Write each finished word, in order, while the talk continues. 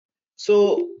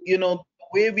So the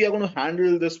way we are going to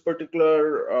handle this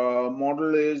particular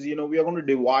model is, we are going to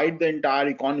divide the entire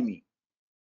economy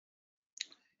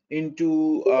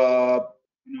into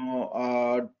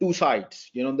two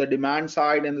sides, the demand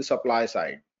side and the supply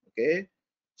side. Okay,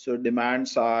 so demand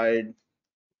side,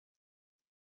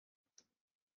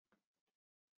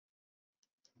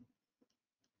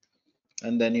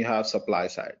 and then you have supply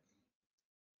side.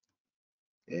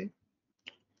 Okay,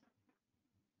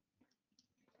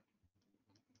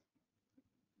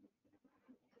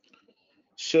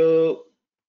 so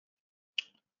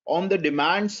on the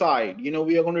demand side,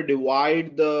 we are going to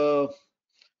divide the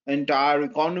entire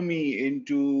economy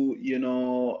into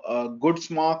goods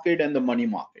market and the money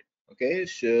market. Okay,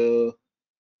 so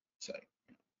sorry.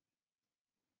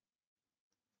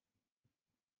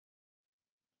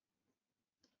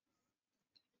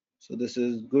 So this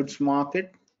is goods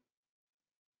market,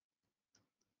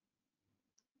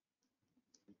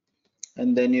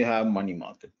 and then you have money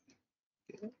market.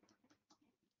 Okay.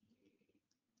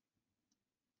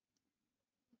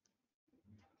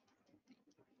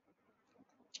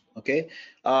 Okay,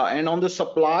 and on the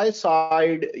supply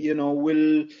side,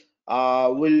 we'll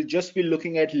just be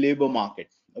looking at labor market.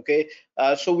 Okay,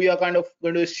 so we are kind of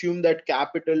going to assume that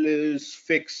capital is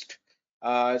fixed.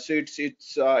 So it's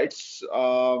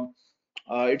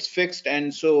fixed,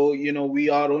 and so we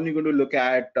are only going to look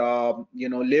at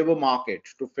labor market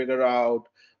to figure out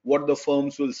what the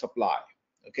firms will supply.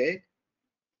 Okay.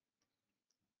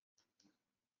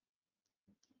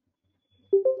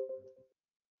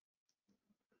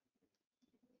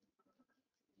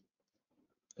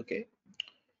 Okay,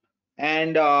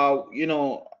 and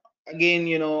again,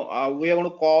 we are going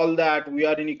to call that we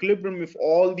are in equilibrium if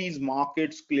all these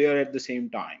markets clear at the same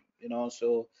time.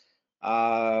 So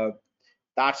uh,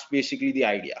 that's basically the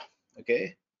idea.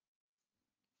 Okay,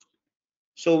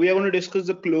 so we are going to discuss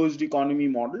the closed economy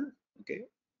model. Okay.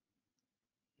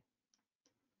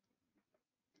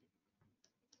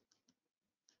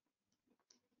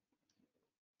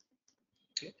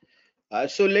 Okay,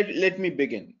 so let me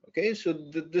begin. Okay, so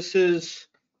this is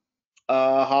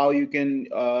how you can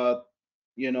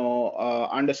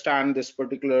understand this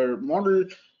particular model.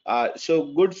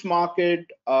 So goods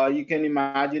market, you can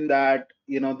imagine that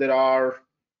there are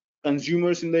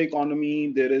consumers in the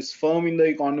economy, there is firm in the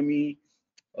economy.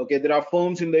 Okay, there are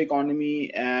firms in the economy,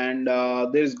 and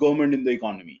there is government in the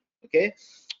economy. Okay,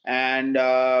 and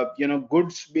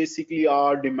goods basically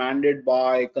are demanded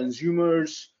by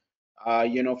consumers,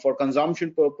 for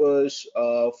consumption purpose,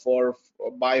 for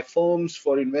by firms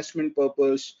for investment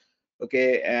purpose.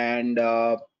 Okay, and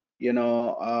and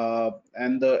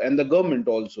the government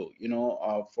also,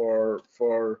 for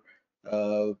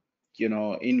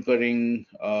incurring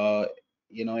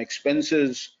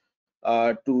expenses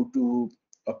to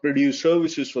produce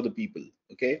services for the people.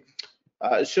 Okay,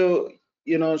 so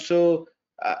so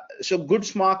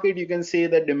goods market, you can say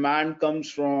that demand comes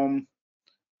from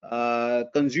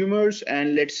consumers,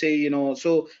 and let's say,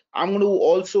 so I'm going to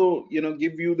also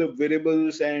give you the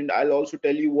variables, and I'll also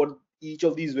tell you what each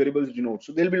of these variables denote.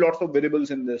 So there'll be lots of variables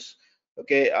in this.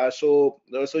 Okay, so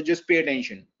just pay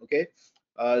attention. Okay,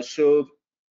 so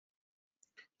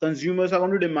consumers are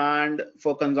going to demand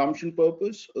for consumption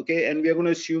purpose. Okay, and we are going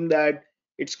to assume that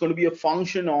it's going to be a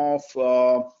function of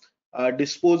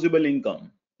disposable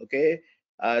income. Okay,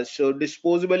 so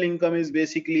disposable income is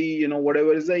basically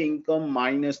whatever is the income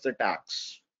minus the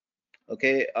tax.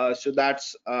 Okay, so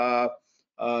that's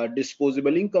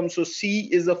disposable income. So C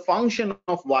is a function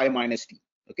of Y minus T.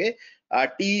 Okay,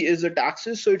 T is the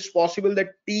taxes, so it's possible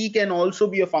that T can also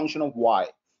be a function of Y.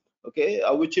 Okay,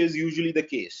 which is usually the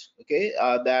case. Okay,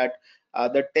 that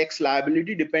the tax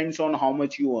liability depends on how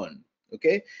much you earn.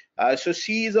 Okay, so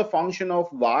C is a function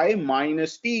of Y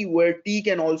minus T, where T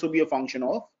can also be a function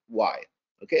of Y.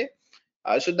 Okay,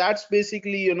 so that's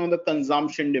basically the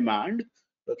consumption demand.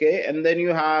 Okay, and then you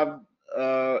have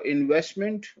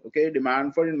investment. Okay,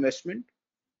 demand for investment.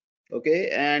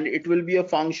 Okay, and it will be a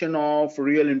function of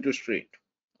real interest rate.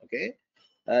 Okay,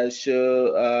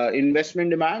 so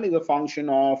investment demand is a function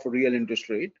of real interest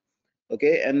rate.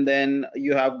 Okay, and then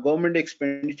you have government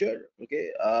expenditure.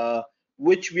 Okay,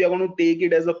 which we are going to take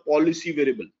it as a policy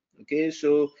variable. Okay,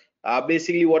 so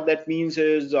basically what that means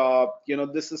is,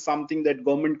 this is something that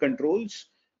government controls,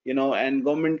 and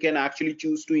government can actually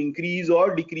choose to increase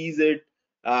or decrease it,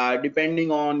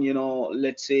 depending on,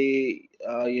 let's say,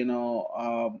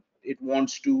 it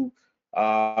wants to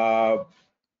uh,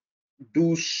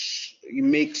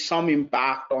 make some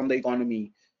impact on the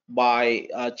economy by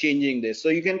changing this. So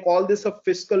you can call this a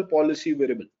fiscal policy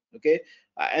variable. Okay,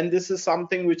 and this is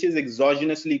something which is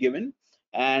exogenously given,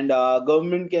 and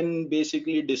government can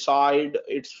basically decide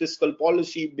its fiscal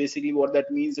policy. Basically what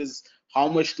that means is how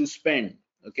much to spend,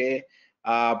 okay,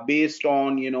 based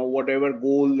on, you know, whatever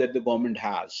goal that the government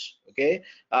has. Okay,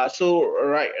 so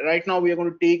right now we are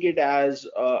going to take it as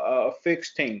a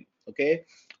fixed thing, okay,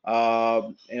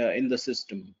 in the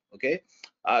system. Okay,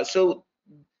 so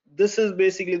this is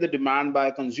basically the demand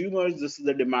by consumers, this is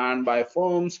the demand by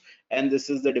firms, and this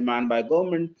is the demand by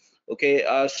government. Okay,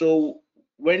 so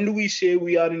when do we say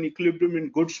we are in equilibrium in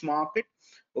goods market?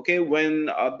 Okay, when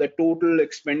the total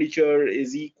expenditure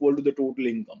is equal to the total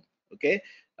income. Okay,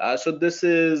 so this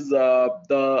is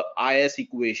the is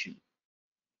equation.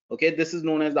 Okay, this is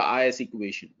known as the is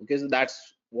equation. Okay, so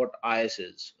that's what is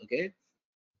is. Okay,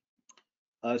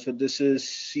 so this is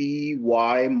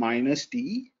cy minus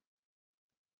t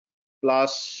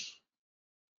plus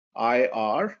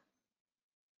ir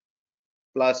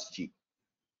plus G.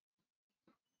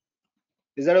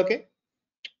 Is that okay?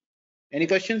 Any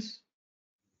questions?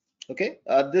 Okay,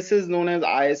 this is known as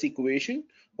IS equation.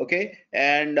 Okay,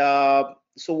 and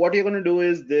so what you're going to do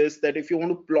is this, that if you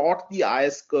want to plot the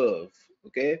IS curve,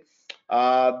 okay,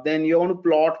 then you're going to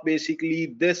plot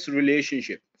basically this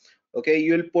relationship. Okay,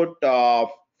 you'll put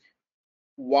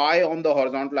Y on the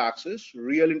horizontal axis,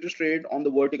 real interest rate on the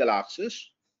vertical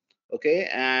axis. Okay,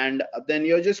 and then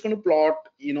you're just going to plot,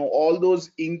 you know, all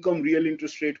those income real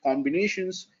interest rate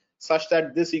combinations such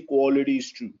that this equality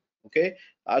is true. Okay,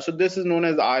 so this is known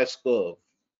as the IS curve.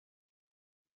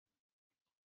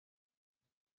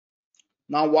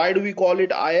 Now why do we call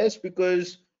it IS?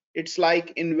 Because it's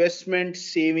like investment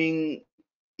saving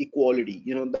equality,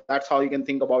 you know, that's how you can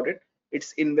think about it.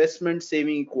 It's investment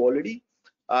saving equality.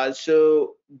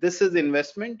 So this is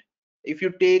investment. If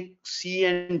you take C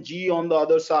and G on the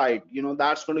other side, you know,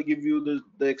 that's going to give you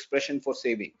the expression for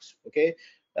savings. Okay,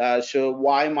 so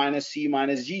Y minus C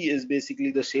minus G is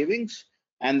basically the savings,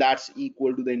 and that's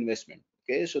equal to the investment.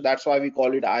 Okay, so that's why we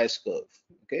call it IS curve.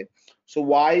 Okay, so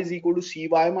Y is equal to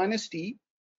CY minus T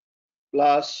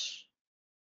plus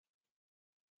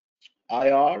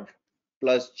IR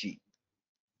plus G.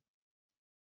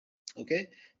 Okay,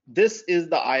 this is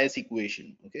the IS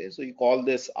equation. Okay, so you call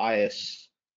this IS.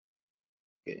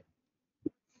 Okay,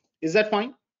 is that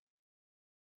fine?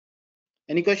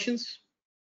 Any questions?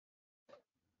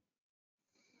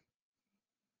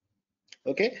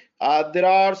 Okay, there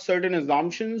are certain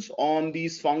assumptions on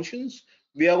these functions.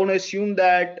 We are going to assume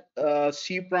that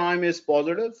C prime is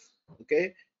positive.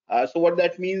 Okay, so what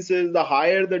that means is the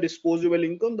higher the disposable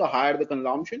income, the higher the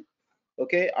consumption.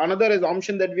 Okay, another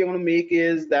assumption that we're going to make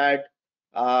is that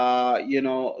you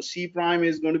know, C prime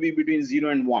is going to be between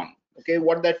 0 and 1. Okay,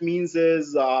 what that means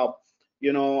is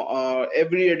you know,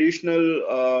 every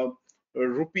additional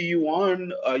rupee you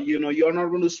earn, you know, you're not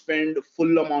going to spend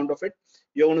full amount of it,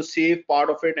 you're going to save part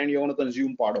of it and you're going to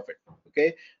consume part of it.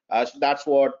 Okay, so that's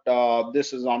what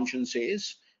this assumption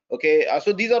says. Okay,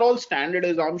 so these are all standard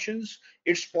assumptions.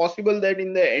 It's possible that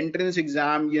in the entrance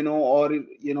exam, you know, or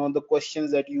you know, the questions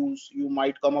that you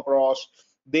might come across,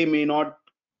 they may not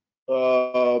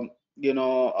you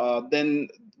know, then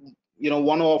you know,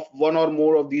 one or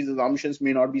more of these assumptions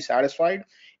may not be satisfied.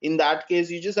 In that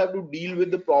case, you just have to deal with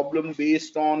the problem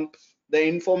based on the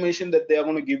information that they are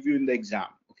going to give you in the exam.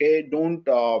 Okay,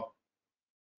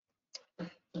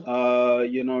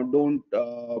 you know,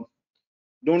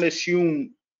 don't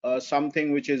assume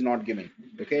something which is not given.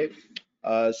 Okay,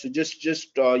 so just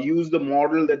use the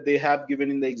model that they have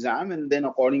given in the exam and then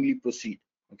accordingly proceed.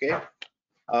 Okay,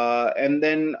 and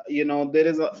then, you know,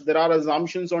 there are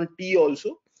assumptions on T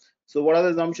also. So what are the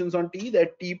assumptions on T?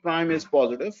 That T prime is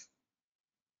positive.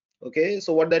 Okay,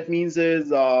 so what that means is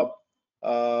you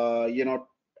know,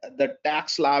 the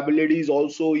tax liability is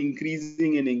also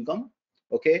increasing in income.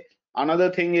 Okay,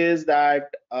 another thing is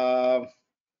that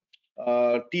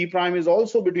T prime is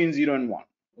also between 0 and 1.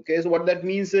 Okay, so what that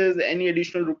means is any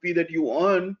additional rupee that you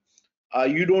earn,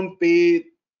 you don't pay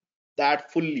that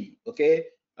fully. Okay,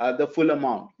 the full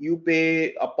amount, you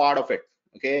pay a part of it.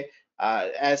 Okay,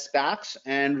 as tax,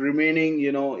 and remaining,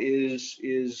 you know,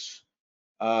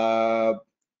 uh,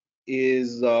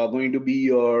 is going to be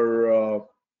your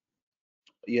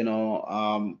you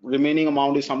know, remaining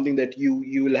amount is something that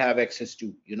you will have access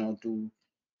to, you know, to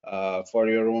for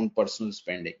your own personal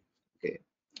spending. Okay,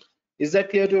 is that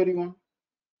clear to everyone?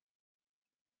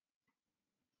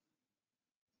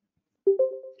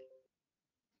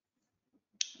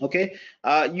 Okay,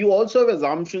 you also have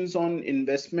assumptions on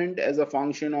investment as a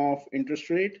function of interest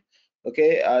rate.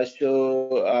 Okay,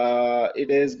 so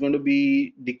it is going to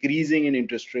be decreasing in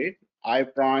interest rate. I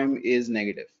prime is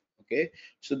negative. Okay,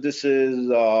 so this is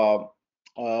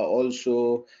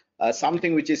also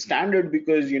something which is standard,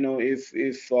 because if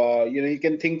you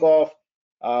can think of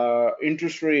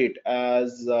interest rate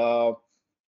as an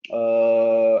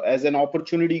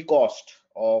opportunity cost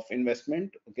of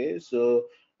investment. Okay, so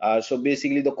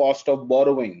basically the cost of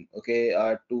borrowing, okay,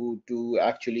 to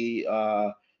actually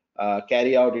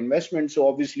carry out investment. So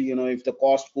obviously, if the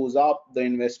cost goes up, the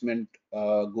investment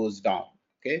goes down.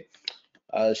 Okay,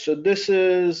 so this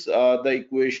is the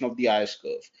equation of the IS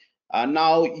curve.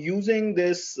 Now using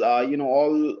this,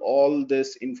 all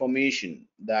this information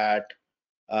that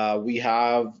we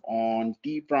have on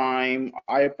T prime,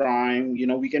 I prime,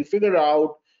 we can figure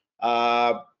out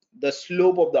the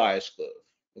slope of the IS curve.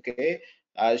 Okay,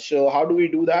 so how do we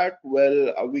do that?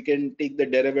 Well, we can take the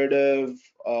derivative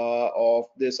of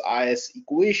this IS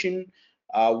equation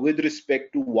with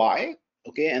respect to y.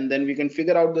 Okay, and then we can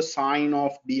figure out the sign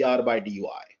of dr by dy.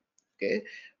 Okay,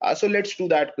 so let's do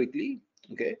that quickly.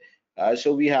 Okay,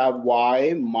 so we have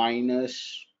y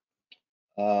minus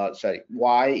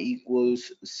y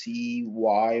equals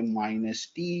cy minus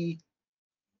t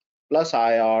plus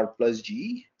ir plus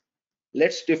g.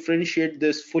 Let's differentiate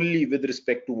this fully with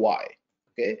respect to y.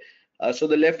 Okay, so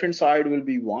the left hand side will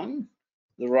be 1,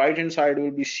 the right hand side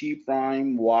will be c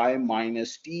prime y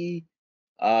minus t,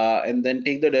 and then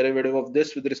take the derivative of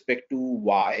this with respect to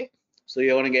y. So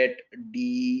you're going to get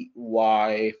dy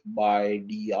by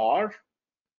dr.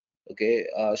 Okay,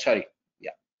 sorry,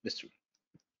 yeah, this.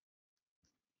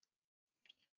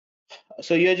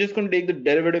 So you're just going to take the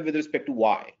derivative with respect to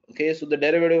y. Okay, so the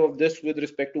derivative of this with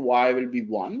respect to y will be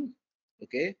 1.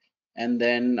 Okay, and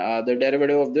then the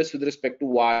derivative of this with respect to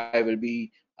y will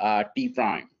be t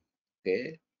prime.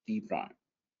 Okay, t prime.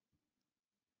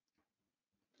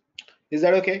 Is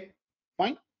that okay?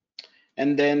 Fine.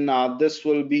 And then this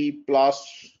will be plus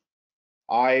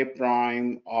I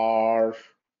prime r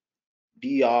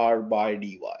dr by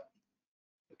dy.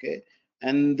 Okay,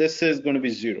 and this is going to be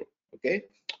 0. Okay,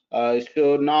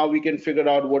 so now we can figure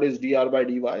out what is dr by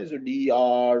dy. So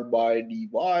dr by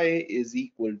dy is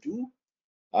equal to,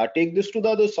 take this to the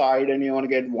other side, and you want to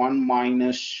get 1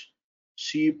 minus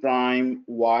c prime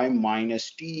y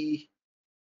minus t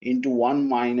into 1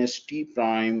 minus t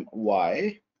prime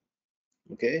y.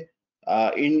 Okay,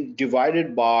 in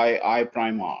divided by I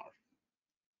prime r.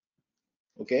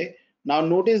 Okay, now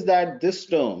notice that this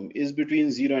term is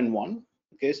between 0 and 1.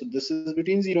 Okay, so this is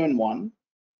between 0 and 1.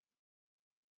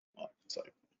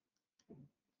 Sorry.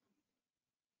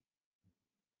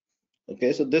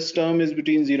 Okay, so this term is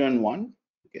between 0 and 1.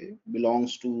 Okay,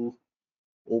 belongs to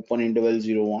open interval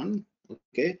 0 1.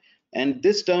 Okay, and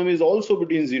this term is also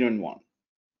between 0 and 1.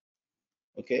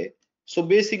 Okay, so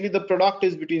basically the product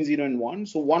is between 0 and 1.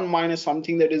 So 1 minus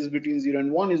something that is between 0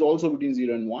 and 1 is also between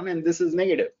 0 and 1, and this is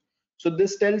negative. So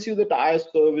this tells you that IS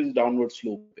curve is downward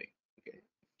sloping. Okay,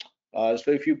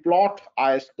 so if you plot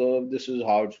IS curve, this is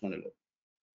how it's going to look.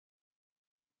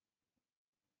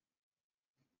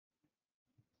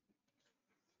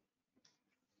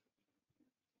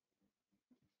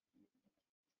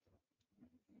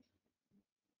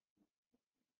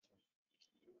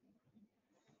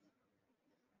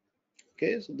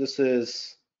 Okay, so this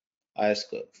is IS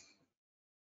curve.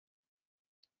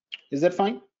 Is that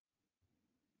fine?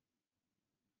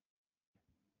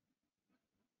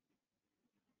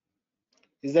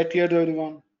 Is that clear to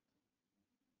everyone?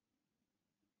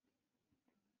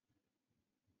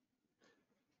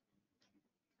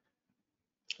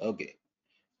 Okay.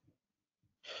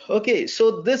 Okay,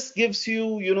 so this gives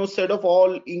you, set of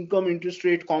all income interest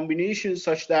rate combinations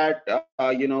such that,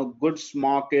 goods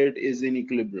market is in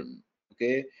equilibrium.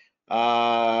 Okay.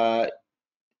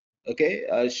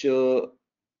 Okay. So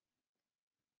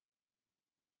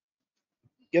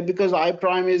yeah, because I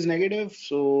prime is negative,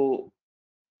 so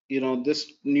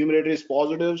this numerator is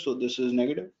positive, so this is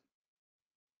negative.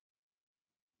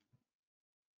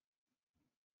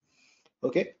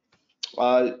 Okay.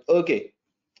 Okay.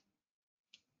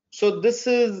 So this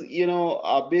is,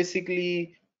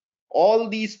 basically all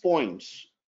these points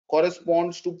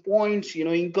corresponds to points,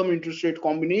 income interest rate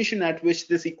combination at which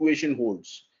this equation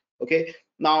holds. Okay,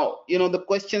 now the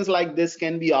questions like this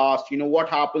can be asked, what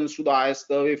happens to the IS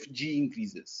curve if g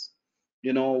increases,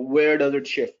 where does it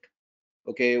shift?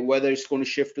 Okay, whether it's going to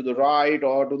shift to the right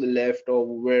or to the left, or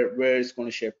where it's going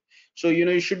to shift. So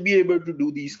you should be able to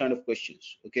do these kind of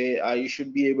questions. Okay, you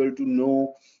should be able to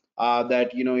know that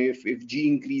if g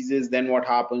increases, then what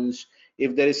happens?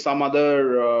 If there is some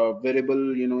other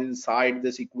variable inside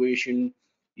this equation,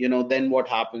 then what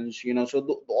happens?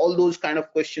 So all those kind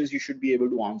of questions you should be able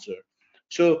to answer.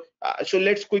 So so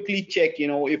let's quickly check,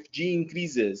 if g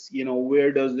increases,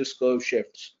 where does this curve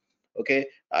shifts? Okay,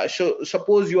 so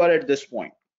suppose you are at this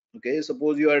point. Okay,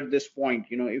 suppose you are at this point,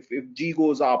 if G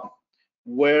goes up,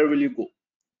 where will you go?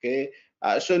 Okay,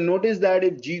 so notice that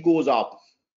if G goes up,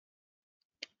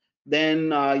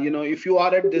 then if you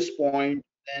are at this point,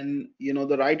 then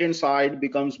the right hand side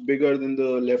becomes bigger than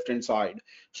the left hand side.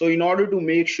 So in order to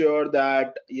make sure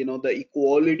that the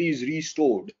equality is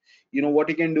restored, what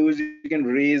you can do is you can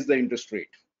raise the interest rate.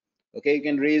 Okay, you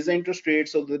can raise the interest rate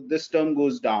so that this term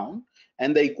goes down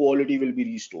and the equality will be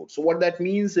restored. So what that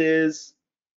means is,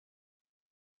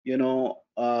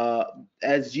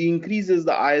 as G increases,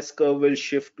 the IS curve will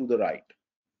shift to the right.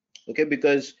 Okay,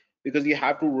 because you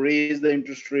have to raise the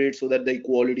interest rate so that the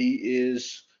equality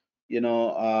is, you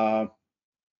know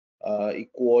uh,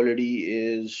 equality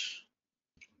is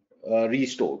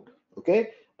restored. Okay,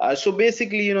 so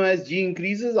basically, as G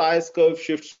increases, IS curve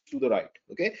shifts to the right.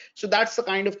 Okay, so that's the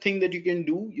kind of thing that you can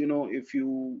do, if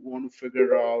you want to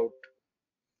figure out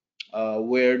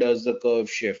where does the curve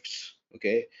shifts.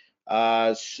 Okay,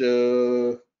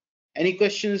 so any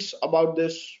questions about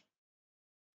this?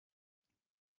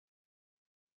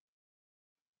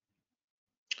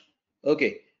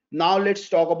 Okay, now let's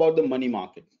talk about the money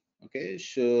market. Okay,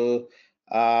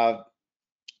 uh,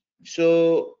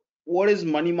 so what is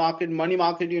money market? Money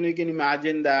market, you can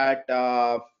imagine that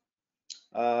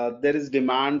there is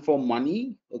demand for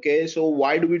money. Okay, so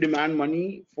why do we demand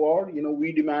money for?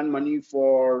 We demand money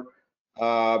for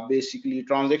basically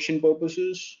transaction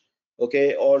purposes.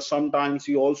 Okay, or sometimes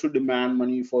we also demand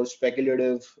money for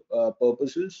speculative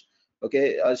purposes.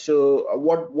 Okay, so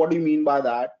what do you mean by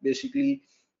that? Basically,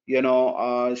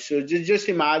 so just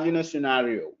imagine a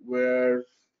scenario where,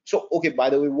 so okay, by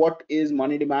the way, what is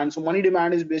money demand? So money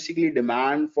demand is basically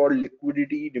demand for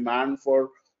liquidity, demand for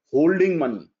holding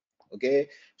money. Okay,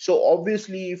 so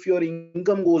obviously if your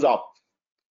income goes up,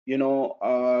 you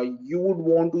would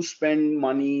want to spend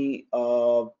money,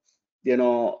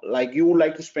 like you would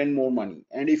like to spend more money,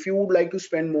 and if you would like to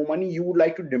spend more money, you would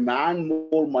like to demand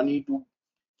more money to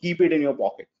keep it in your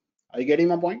pocket. Are you getting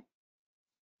my point?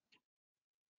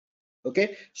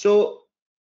 Okay, so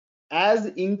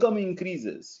as income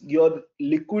increases, your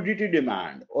liquidity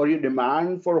demand or your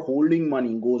demand for holding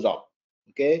money goes up.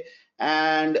 Okay,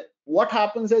 and what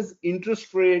happens as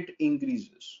interest rate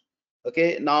increases?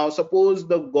 Okay, now suppose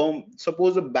the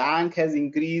bank has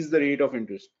increased the rate of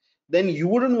interest, then you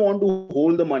wouldn't want to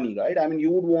hold the money, right? I mean,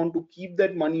 you would want to keep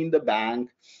that money in the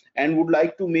bank and would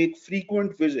like to make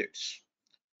frequent visits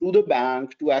to the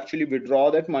bank to actually withdraw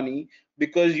that money,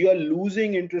 because you are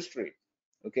losing interest rate.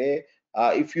 Okay,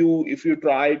 if you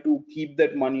try to keep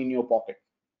that money in your pocket.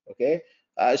 Okay,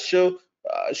 so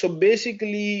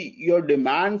basically your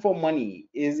demand for money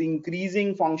is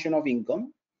increasing function of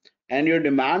income, and your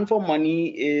demand for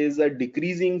money is a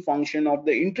decreasing function of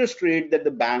the interest rate that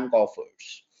the bank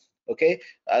offers. Okay,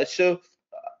 so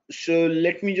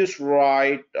let me just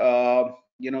write,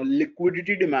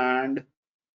 liquidity demand,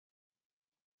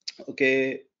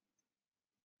 okay,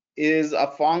 is a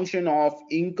function of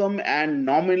income and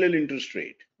nominal interest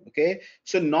rate. Okay,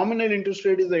 so nominal interest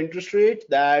rate is the interest rate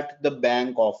that the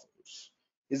bank offers.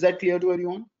 Is that clear to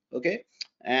everyone? Okay,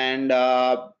 and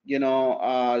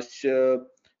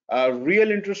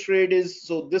real interest rate is,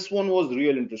 so this one was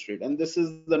real interest rate and this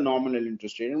is the nominal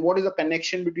interest rate. And what is the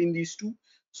connection between these two?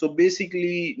 So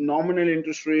basically nominal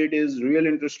interest rate is real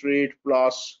interest rate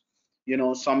plus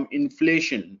some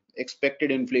inflation,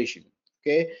 expected inflation.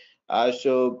 Okay,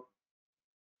 so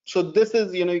this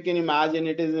is, you can imagine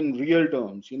it is in real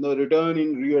terms, return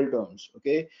in real terms.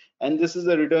 Okay, and this is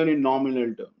the return in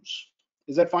nominal terms.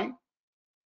 Is that fine?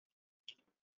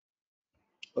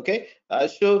 Okay,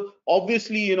 so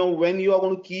obviously, when you are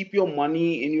going to keep your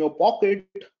money in your pocket,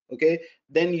 okay,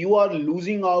 then you are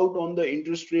losing out on the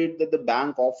interest rate that the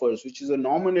bank offers, which is a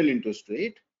nominal interest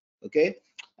rate. Okay,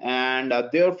 and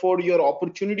therefore your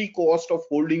opportunity cost of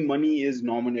holding money is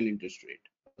nominal interest rate.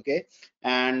 Okay,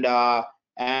 and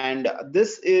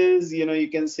this is, you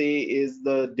can say, is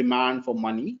the demand for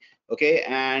money. Okay,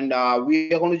 and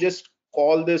we are going to just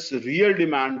call this real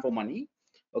demand for money.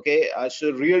 Okay,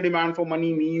 so real demand for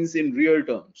money means in real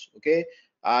terms. Okay,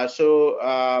 so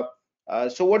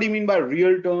what do you mean by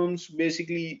real terms?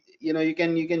 Basically, you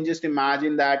can just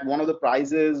imagine that one of the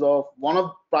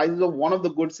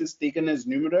goods is taken as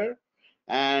numerator,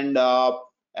 and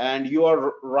you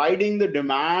are writing the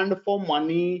demand for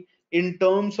money in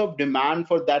terms of demand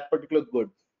for that particular good.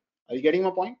 Are you getting my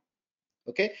point?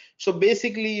 Okay, so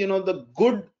basically, the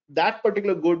good, that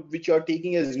particular good which you are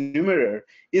taking as numerator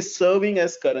is serving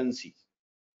as currency.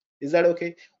 Is that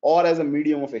okay? Or as a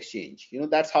medium of exchange.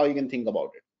 That's how you can think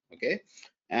about it. Okay,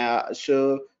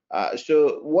 so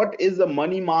what is the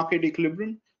money market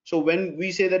equilibrium? So when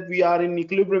we say that we are in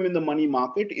equilibrium in the money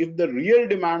market, if the real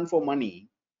demand for money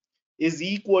is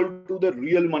equal to the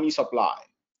real money supply,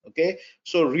 okay,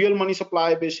 so real money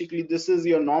supply, basically this is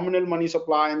your nominal money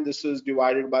supply and this is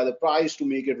divided by the price to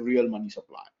make it real money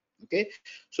supply. Okay,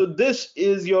 so this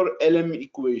is your LM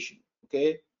equation.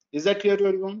 Okay, is that clear to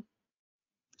everyone?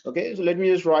 Okay, so let me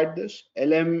just write this.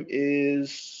 LM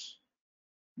is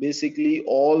basically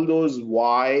all those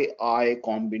yi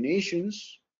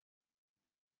combinations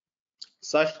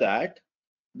such that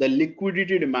the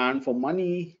liquidity demand for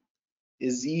money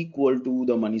is equal to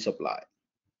the money supply.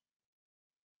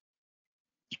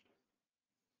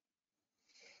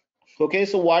 Okay,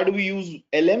 so why do we use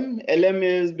LM? LM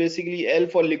is basically L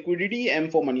for liquidity,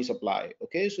 M for money supply.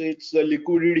 Okay, so it's the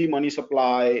liquidity money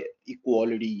supply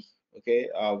equality. Okay,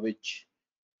 which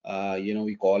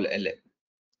we call LM.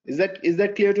 Is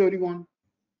that clear to everyone?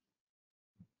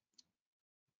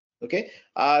 Okay,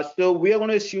 so we are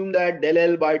going to assume that del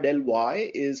L by del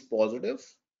Y is positive.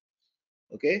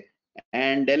 Okay,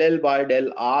 and del L by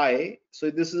del I. So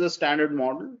this is a standard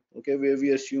model. Okay, where we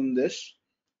assume this.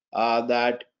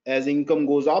 That as income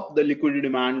goes up, the liquidity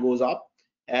demand goes up.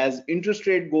 As interest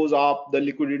rate goes up, the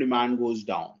liquidity demand goes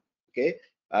down. Okay,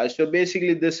 so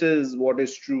basically this is what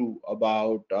is true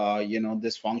about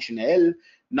this function L.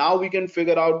 Now we can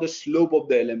figure out the slope of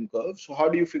the LM curve. So how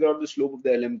do you figure out the slope of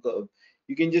the LM curve?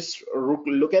 You can just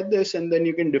look at this and then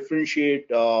you can differentiate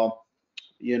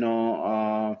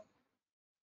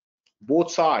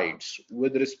both sides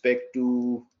with respect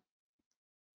to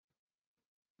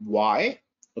y,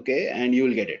 okay, and you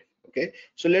will get it. Okay,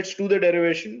 so let's do the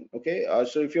derivation. Okay,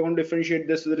 so if you want to differentiate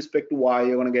this with respect to y,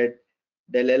 you're going to get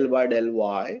del L by del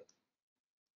y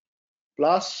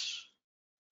plus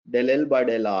del L by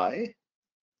del I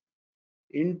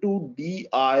into di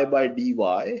by dy,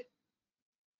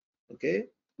 okay,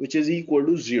 which is equal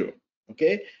to 0.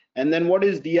 Okay, and then what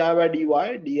is di by dy?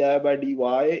 Di by dy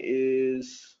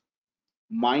is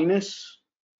minus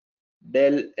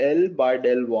del L by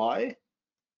del y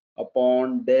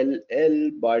upon del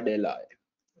L by del I.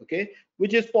 Okay,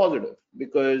 which is positive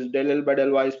because del L by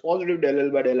del y is positive, del L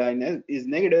by del I is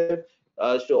negative.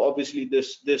 So obviously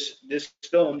this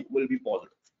term will be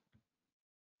positive.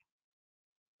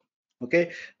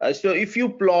 Okay, so if you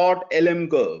plot LM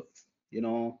curve,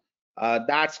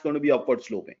 that's going to be upward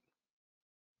sloping.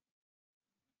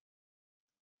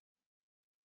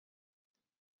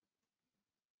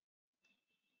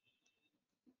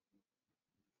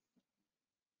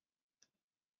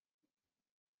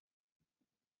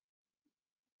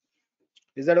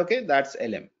 Is that okay? That's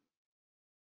LM.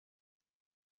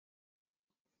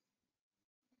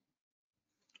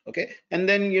 Okay, and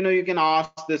then you can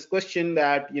ask this question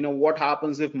that what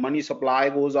happens if money supply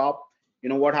goes up,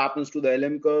 what happens to the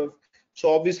LM curve.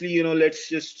 So obviously let's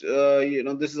just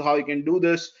this is how you can do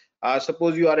this.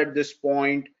 Suppose you are at this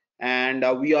point and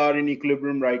we are in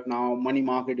equilibrium right now, money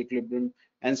market equilibrium,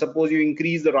 and suppose you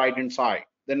increase the right hand side,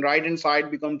 then right hand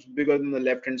side becomes bigger than the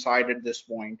left hand side at this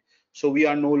point. So we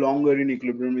are no longer in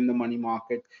equilibrium in the money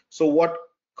market. So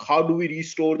how do we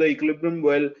restore the equilibrium?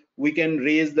 Well, we can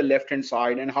raise the left hand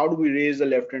side. And how do we raise the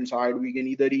left hand side? We can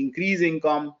either increase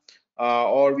income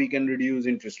or we can reduce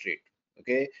interest rate.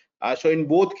 Okay, so in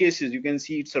both cases you can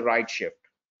see it's a right shift.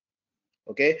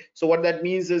 Okay, so what that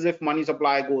means is if money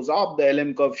supply goes up, the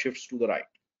LM curve shifts to the right.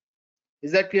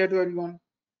 Is that clear to everyone?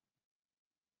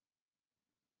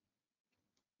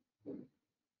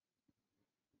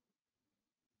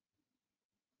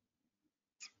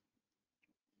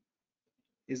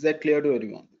 Is that clear to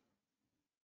everyone?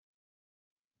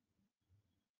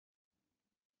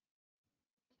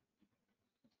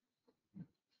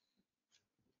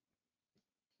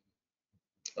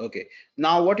 Okay,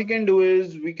 now what you can do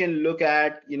is we can look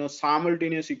at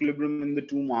simultaneous equilibrium in the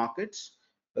two markets.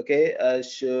 Okay,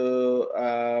 so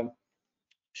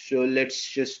let's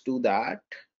just do that.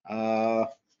 uh,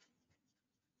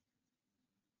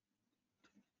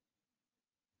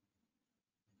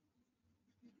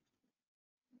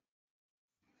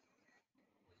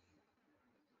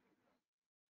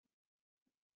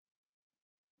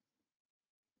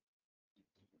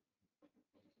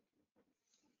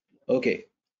 okay,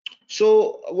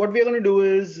 so what we're going to do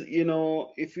is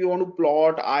if you want to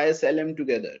plot ISLM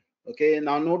together. Okay,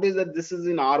 now notice that this is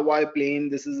in RY plane,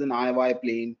 this is in IY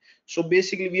plane. So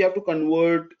basically we have to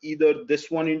convert either this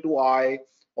one into I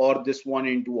or this one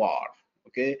into R.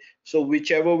 Okay, so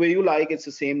whichever way you like, it's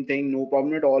the same thing, no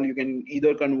problem at all. You can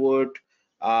either convert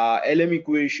LM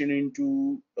equation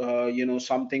into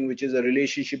something which is a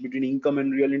relationship between income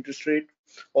and real interest rate,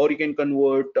 or you can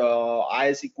convert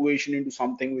IS equation into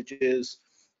something which is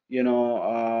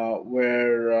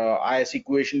where IS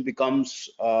equation becomes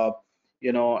a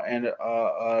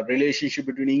relationship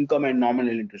between income and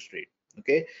nominal interest rate.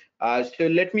 Okay, so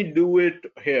let me do it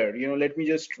here. Let me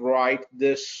just write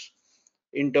this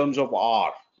in terms of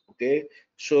R. Okay,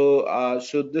 so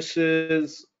this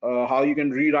is how you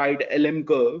can rewrite LM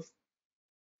curve.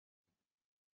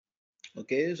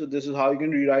 Okay, so this is how you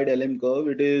can rewrite LM curve.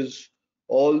 It is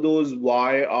all those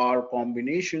YR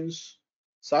combinations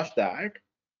such that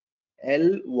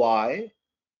Ly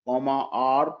comma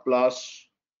R plus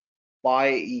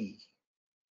pi E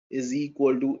is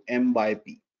equal to M by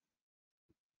P.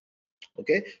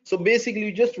 Okay, so basically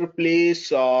you just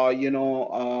replace I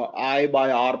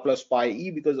by R plus pi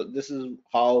E, because this is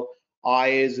how I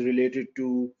is related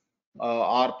to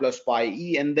R plus pi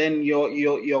E, and then you're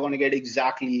going to get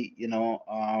exactly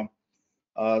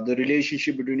the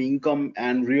relationship between income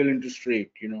and real interest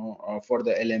rate, for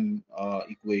the LM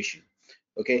equation.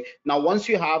 Okay, now once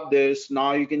you have this,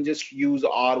 now you can just use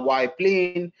RY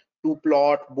plane to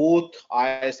plot both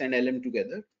IS and LM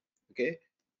together. Okay,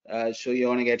 so you're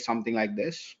going to get something like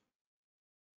this.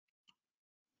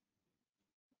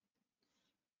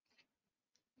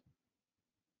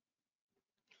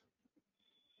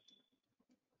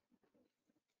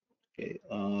 Okay,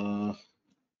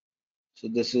 so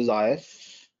this is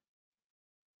IS.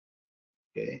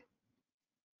 Okay,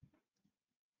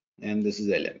 and this is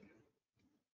LM.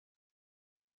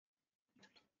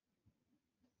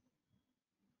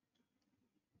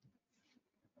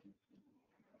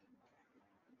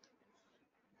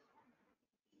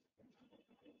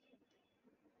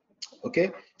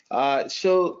 Okay,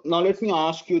 so now let me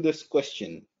ask you this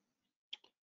question.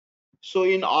 So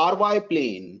in RY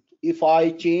plane, if I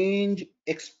change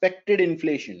expected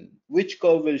inflation, which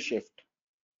curve will shift?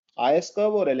 IS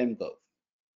curve or LM curve?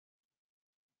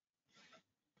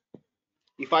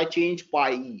 If I change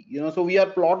pi e, so we are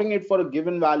plotting it for a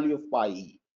given value of pi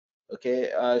e. Okay,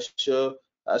 so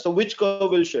which curve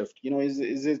will shift?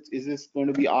 Is this going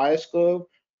to be IS curve?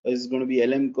 Or is it going to be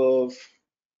LM curve?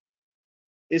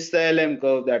 It's the LM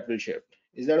curve that will shift.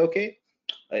 Is that okay?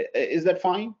 Is that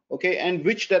fine? Okay, and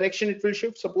which direction it will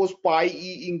shift? Suppose pi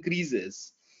e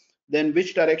increases, then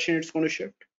which direction it's going to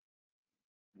shift?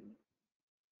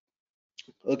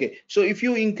 Okay, so if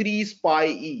you increase pi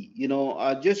e,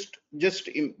 just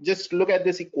look at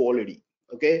this equality.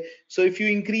 Okay, so if you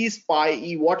increase pi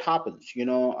e, what happens?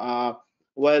 Then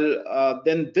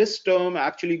this term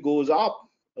actually goes up.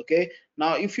 Okay,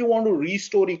 now if you want to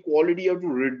restore equality, you have to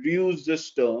reduce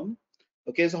this term.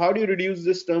 Okay, so how do you reduce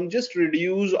this term? Just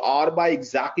reduce r by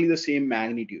exactly the same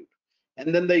magnitude,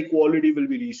 and then the equality will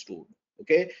be restored.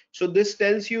 Okay, so this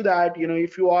tells you that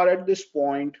if you are at this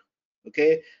point,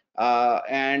 okay,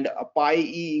 and a pi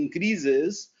e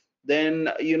increases, then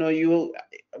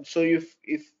so if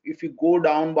you go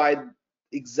down by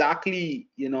exactly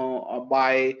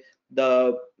by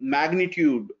the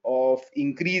magnitude of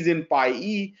increase in pi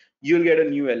e, you'll get a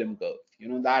new LM curve.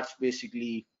 That's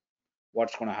basically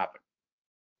what's going to happen.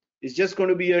 It's just going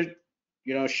to be a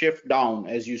shift down,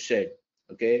 as you said.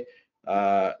 Okay,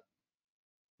 uh,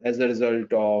 as a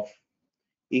result of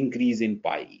increase in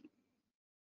pi e.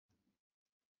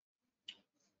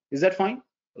 Is that fine?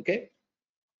 Okay,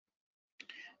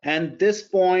 and this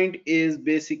point is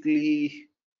basically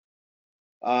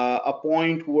a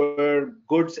point where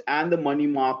goods and the money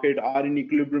market are in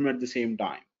equilibrium at the same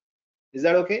time. Is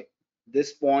that okay?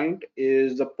 This point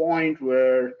is the point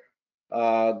where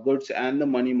goods and the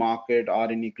money market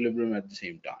are in equilibrium at the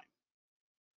same time.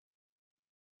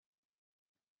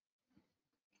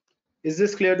 Is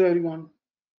this clear to everyone?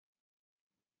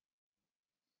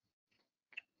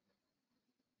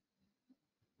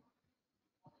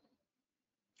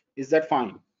 Is that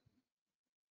fine?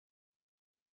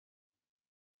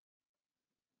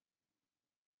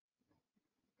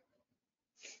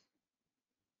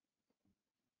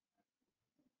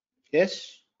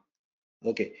 Yes?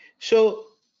 Okay. So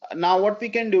now what we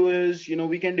can do is,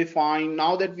 we can define,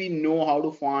 now that we know how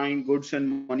to find goods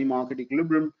and money market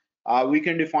equilibrium, we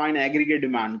can define aggregate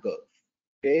demand curve.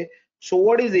 Okay, so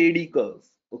what is AD curve?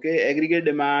 Okay, aggregate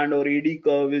demand or AD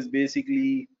curve is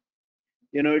basically,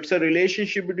 it's a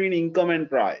relationship between income and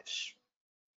price.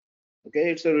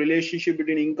 Okay, it's a relationship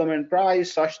between income and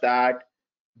price such that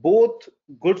both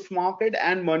goods market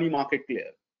and money market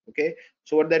clear. Okay,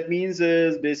 so what that means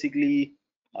is basically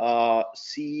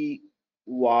CY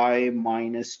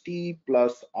minus T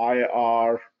plus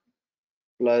IR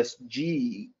plus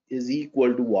G is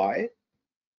equal to Y.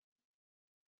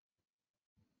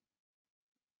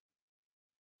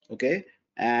 Okay,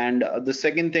 and the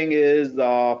second thing is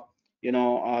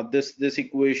this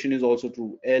equation is also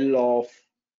true. L of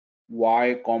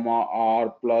y comma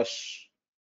r plus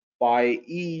pi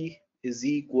e is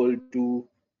equal to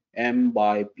m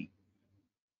by p.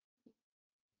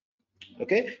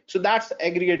 Okay, so that's the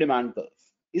aggregate demand curve.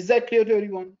 Is that clear to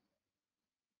everyone?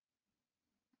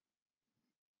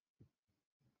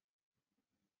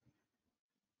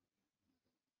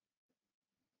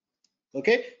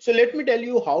 Okay, so let me tell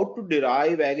you how to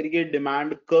derive aggregate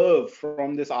demand curve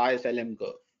from this ISLM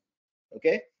curve.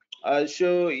 Okay,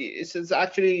 so it's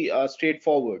actually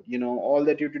straightforward. You know, all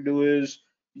that you have to do is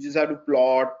you just have to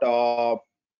plot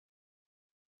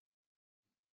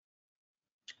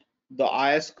the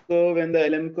IS curve and the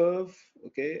LM curve.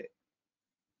 Okay,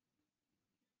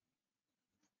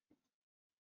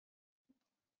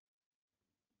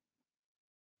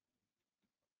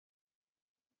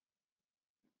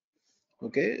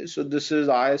 okay, so this is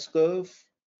IS curve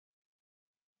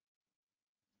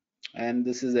and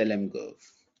this is LM curve.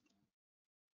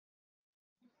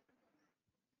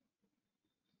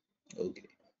 Okay,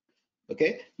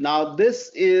 okay, now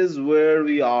this is where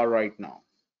we are right now.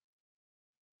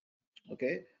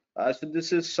 Okay, so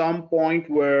this is some point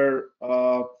where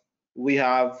we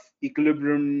have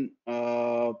equilibrium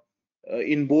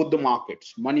in both the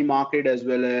markets, money market as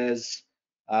well as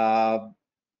uh,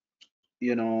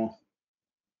 you know,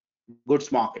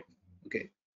 goods market. Okay,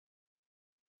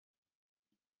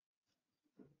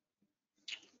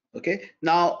 okay,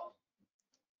 now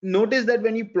notice that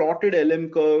when you plotted LM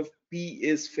curve, P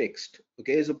is fixed.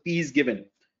 Okay, so P is given.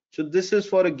 So this is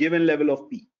for a given level of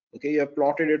P. Okay, you have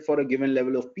plotted it for a given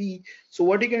level of P. So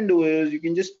what you can do is you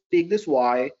can just take this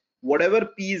Y, whatever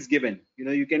P is given, you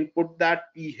know, you can put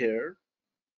that P here.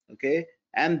 Okay,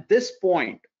 and this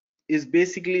point is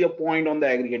basically a point on the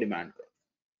aggregate demand curve.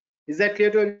 Is that clear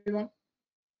to everyone?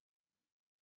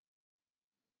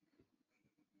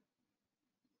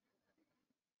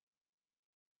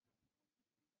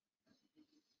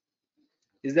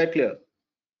 Is that clear?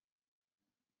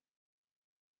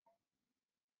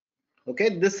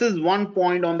 Okay, this is one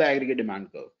point on the aggregate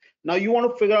demand curve. Now you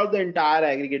want to figure out the entire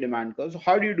aggregate demand curve. So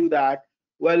how do you do that?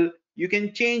 Well, you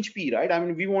can change P, right? I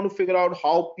mean, we want to figure out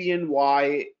how P and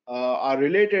Y are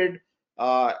related,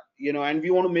 you know, and we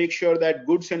want to make sure that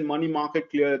goods and money market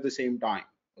clear at the same time.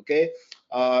 Okay,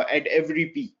 at every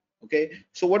P. Okay,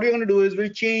 so what we're going to do is we'll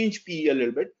change P a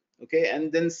little bit. Okay,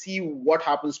 and then see what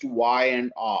happens to Y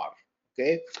and R.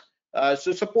 Okay,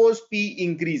 so suppose P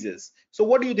increases. So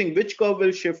what do you think? Which curve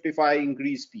will shift if I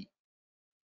increase P?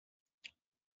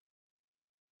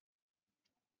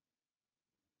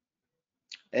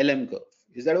 LM curve.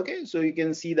 Is that okay? So you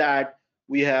can see that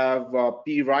we have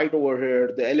P right over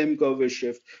here. The LM curve will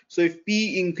shift. So if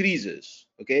P increases,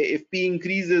 okay, if P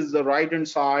increases, the right hand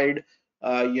side,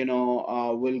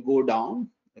 will go down.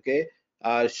 Okay.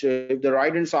 So if the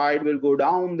right hand side will go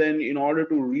down, then in order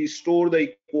to restore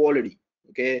the equality,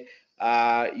 okay,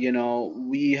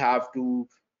 we have to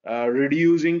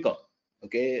reduce income.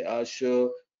 Okay.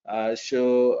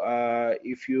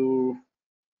 If you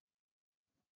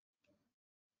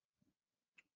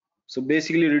So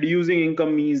basically reducing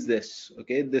income means this,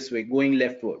 okay, this way, going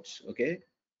leftwards. Okay,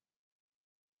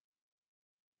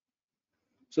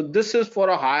 so this is for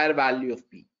a higher value of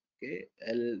P. Okay,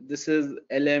 this is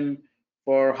LM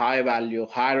for higher value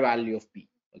of P.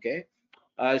 Okay,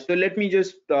 so let me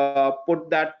just put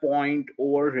that point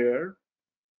over here.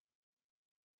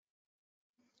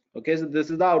 Okay, so this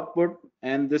is the output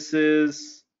and this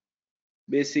is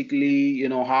basically, you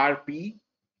know, higher P,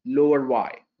 lower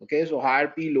Y. Okay, so higher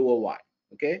P, lower Y.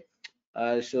 Okay,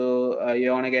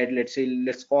 you want to get, let's say,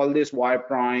 let's call this Y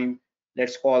prime,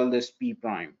 let's call this P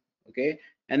prime. Okay,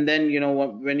 and then, you know,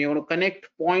 when you want to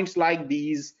connect points like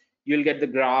these, you'll get the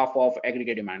graph of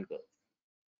aggregate demand curve.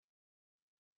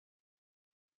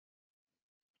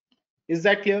 Is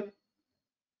that clear?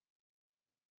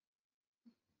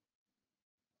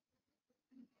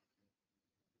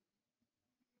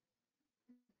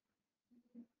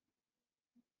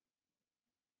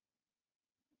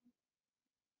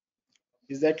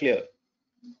 Is that clear?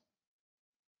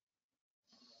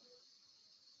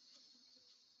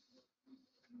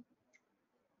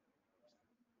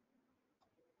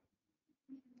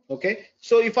 Okay,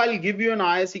 so if I'll give you an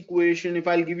IS equation, if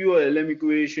I'll give you a LM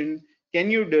equation, can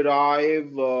you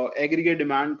derive aggregate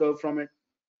demand curve from it?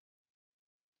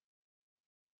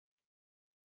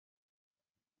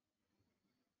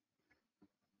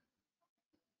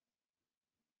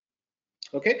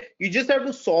 Okay, you just have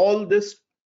to solve this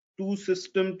two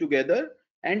system together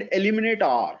and eliminate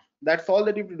R. That's all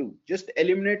that you have to do. Just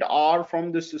eliminate R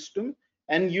from the system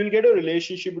and you'll get a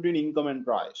relationship between income and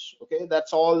price. Okay,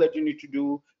 that's all that you need to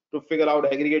do to figure out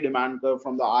aggregate demand curve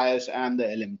from the IS and the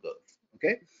LM curve.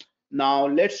 Okay, Now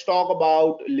let's talk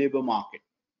about labor market.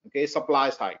 Okay, supply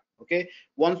side. Okay,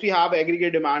 once we have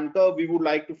aggregate demand curve, we would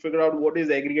like to figure out what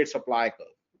is aggregate supply curve.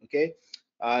 Okay,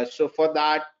 so for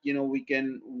that,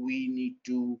 we need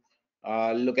to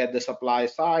look at the supply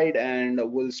side, and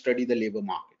we'll study the labor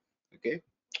market. Okay,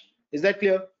 is that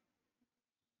clear?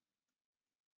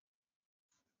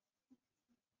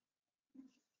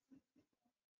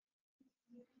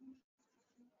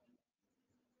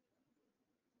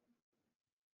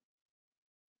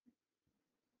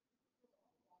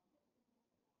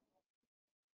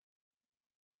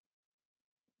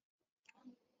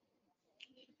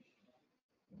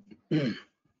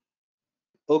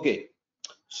 Okay,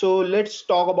 so let's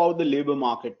talk about the labor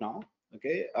market now.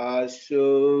 Okay,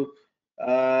 so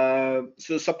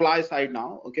supply side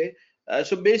now. Okay,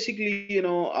 so basically,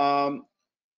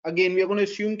 again, we are going to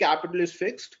assume capital is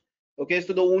fixed. Okay,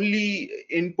 so the only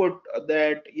input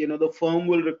that the firm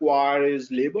will require is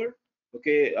labor.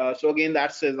 Okay, so again,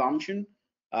 that's the assumption.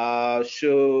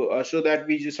 So that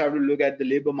we just have to look at the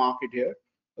labor market here.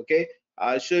 Okay,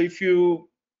 so if you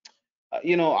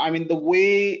I mean, the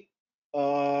way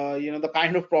the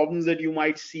kind of problems that you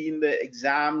might see in the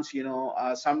exams,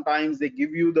 sometimes they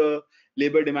give you the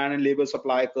labor demand and labor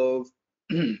supply curve,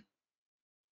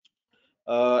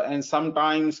 and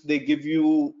sometimes they give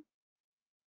you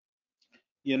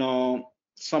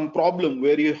some problem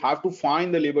where you have to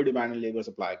find the labor demand and labor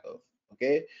supply curve.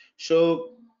 Okay,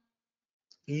 so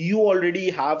you already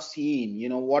have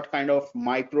seen what kind of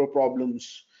micro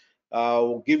problems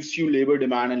gives you labor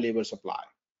demand and labor supply.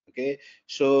 Okay,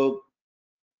 so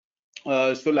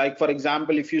like for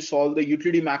example, if you solve the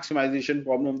utility maximization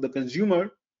problem of the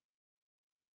consumer,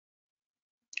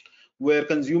 where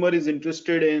consumer is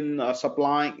interested in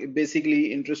supplying,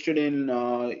 basically interested in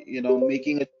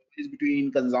making a choice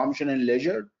between consumption and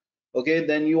leisure. Okay,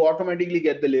 then you automatically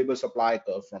get the labor supply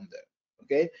curve from there.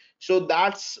 Okay, so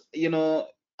that's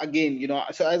again,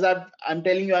 so as I'm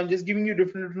telling you, I'm just giving you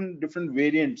different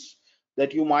variants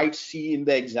that you might see in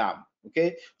the exam.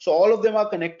 Okay, so all of them are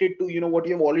connected to what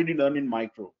you have already done in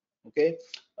micro. Okay,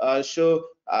 so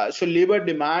labor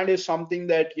demand is something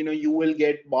that you will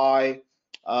get by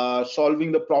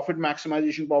solving the profit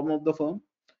maximization problem of the firm.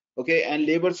 Okay, and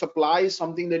labor supply is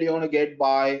something that you're going to get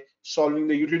by solving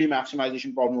the utility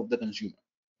maximization problem of the consumer.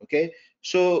 Okay,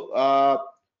 so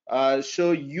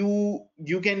you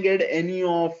can get any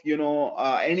of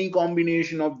any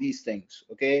combination of these things.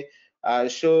 Okay,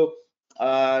 so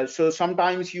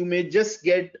sometimes you may just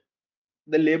get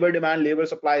the labor demand labor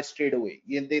supply straight away.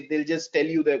 They'll just tell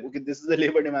you that, okay, this is the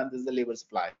labor demand, this is the labor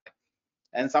supply,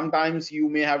 and sometimes you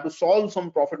may have to solve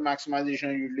some profit maximization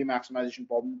and utility maximization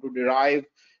problem to derive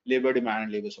labor demand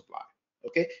and labor supply.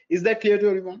 Okay, is that clear to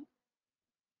everyone?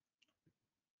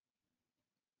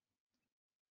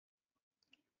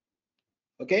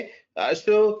 Okay,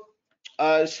 so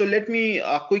let me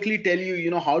quickly tell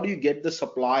you, how do you get the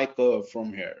supply curve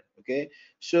from here? Okay,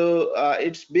 so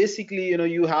it's basically,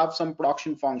 you have some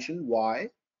production function y,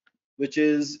 which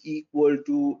is equal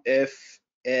to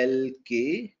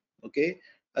FLK. Okay,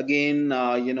 again,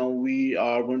 we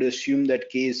are going to assume that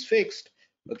K is fixed.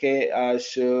 Okay,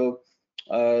 so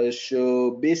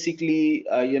basically,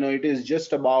 it is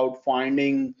just about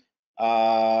finding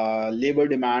labor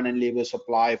demand and labor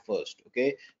supply first.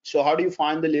 Okay, so how do you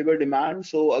find the labor demand?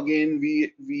 So again,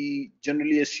 we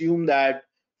generally assume that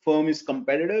firm is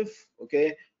competitive.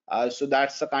 Okay, so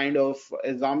that's the kind of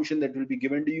assumption that will be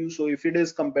given to you. So if it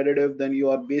is competitive, then you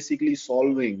are basically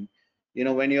solving,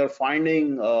 when you're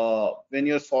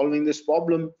solving this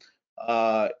problem,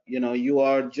 you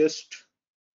are just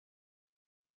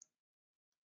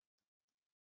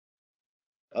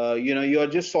you are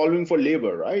just solving for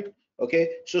labor, right? Okay,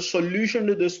 so solution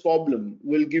to this problem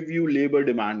will give you labor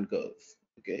demand curve.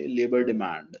 Okay, labor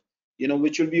demand,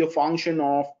 which will be a function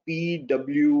of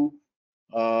PW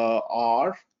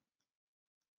R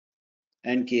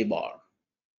and K bar.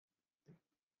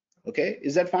 Okay,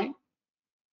 is that fine?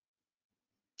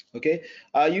 Okay,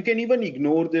 you can even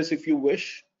ignore this if you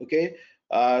wish. Okay,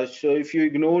 so if you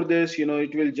ignore this,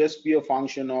 it will just be a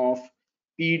function of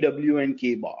PW and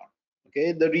K bar.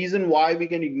 Okay, the reason why we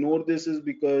can ignore this is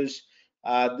because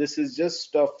this is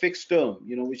just a fixed term,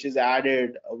 which is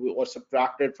added or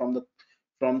subtracted from the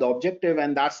objective,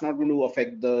 and that's not going to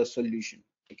affect the solution.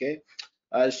 Okay,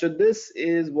 so this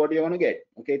is what you're going to get.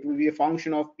 Okay, it will be a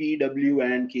function of PW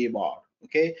and K bar.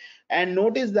 Okay, and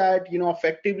notice that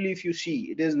effectively, if you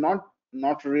see, it is not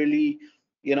really,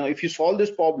 if you solve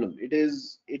this problem, it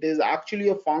is actually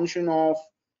a function of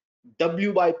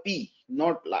W by P.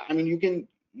 Not, I mean, you can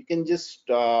just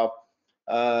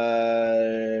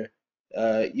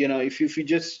if you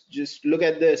just look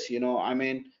at this, I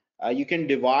mean, you can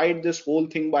divide this whole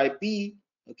thing by p,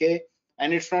 okay,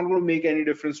 and it's not going to make any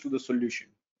difference to the solution.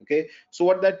 Okay, so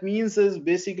what that means is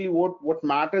basically what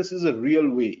matters is a real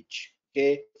wage.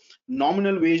 Okay,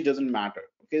 nominal wage doesn't matter.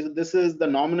 Okay, so this is the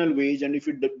nominal wage, and if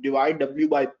you divide w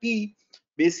by p,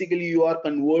 basically you are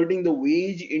converting the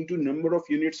wage into number of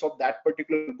units of that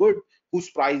particular good whose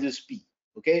price is p.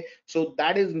 Okay, so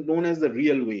that is known as the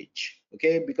real wage.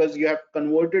 Okay, because you have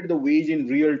converted the wage in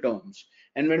real terms,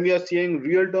 and when we are saying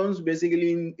real terms,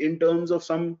 basically in terms of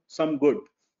some good.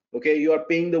 Okay, you are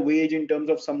paying the wage in terms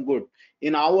of some good.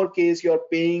 In our case, you are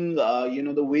paying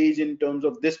the wage in terms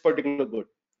of this particular good.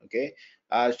 Okay,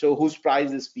 so whose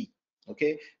price is p.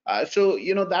 Okay, so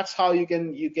that's how you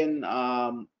can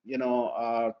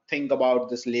think about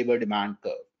this labor demand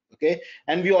curve. Okay,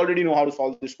 and we already know how to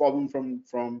solve this problem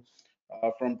from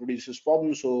producer's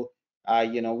problem. So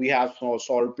we have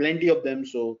solved plenty of them.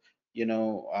 So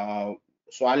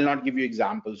so I'll not give you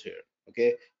examples here.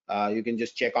 Okay, you can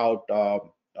just check out uh,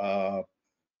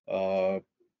 uh,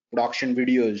 production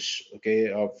videos,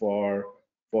 okay,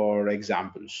 for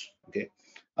examples. Okay,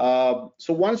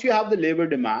 so once you have the labor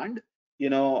demand,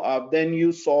 then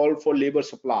you solve for labor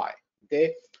supply.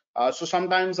 Okay, so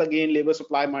sometimes again labor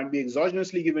supply might be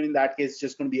exogenously given. In that case, it's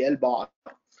just going to be L bar.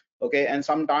 Okay, and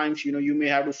sometimes you may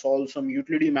have to solve some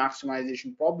utility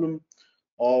maximization problem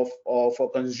of a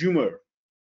consumer,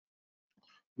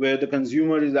 where the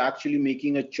consumer is actually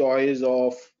making a choice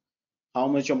of how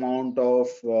much amount of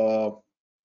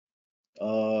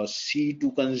C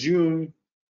to consume,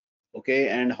 okay,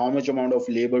 and how much amount of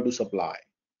labor to supply.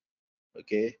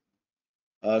 Okay,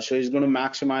 so it's going to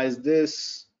maximize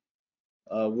this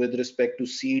with respect to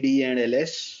CD and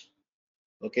LS.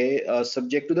 Okay,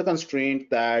 subject to the constraint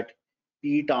that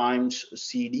P times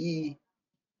CD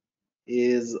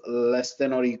is less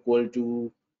than or equal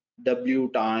to W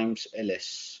times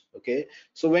LS. Okay,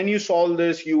 so when you solve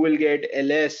this, you will get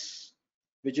LS,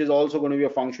 which is also going to be a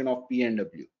function of P and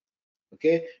W.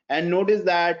 Okay, and notice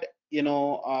that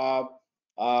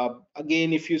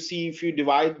again, if you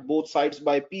divide both sides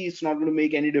by P, it's not going to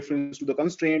make any difference to the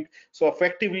constraint. So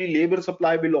effectively, labor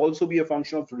supply will also be a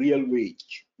function of real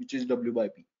wage, which is W by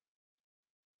P.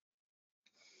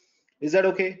 Is that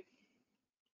okay?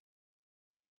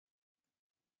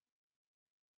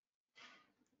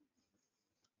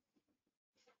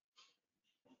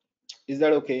 Is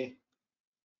that okay?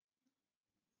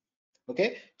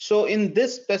 Okay, so in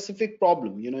this specific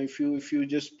problem, if you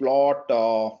just plot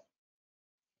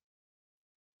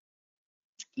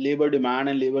labor demand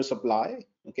and labor supply,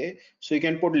 okay, so you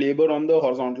can put labor on the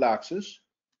horizontal axis,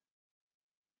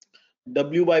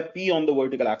 W by P on the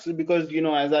vertical axis, because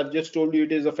as I've just told you,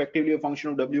 it is effectively a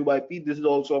function of W by P. This is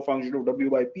also a function of W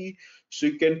by P, so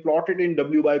you can plot it in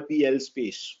W by P L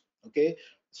space. Okay,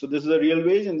 so this is a real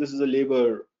wage and this is a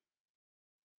labor.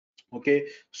 Okay,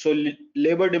 so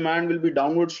labor demand will be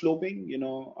downward sloping,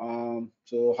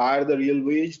 so higher the real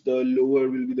wage, the lower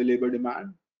will be the labor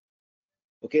demand.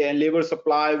 Okay, and labor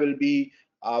supply will be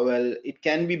well, it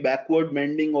can be backward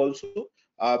mending also,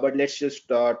 but let's just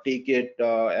take it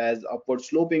as upward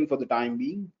sloping for the time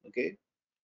being. Okay,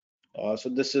 so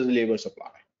this is labor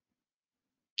supply.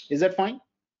 Is that fine?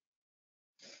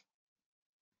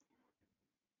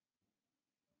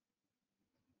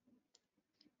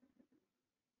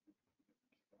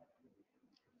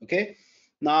 Okay,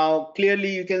 now clearly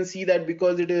you can see that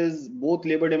because it is both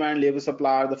labor demand, labor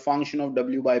supply are the function of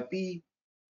W by P,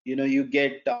 you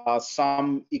get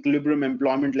some equilibrium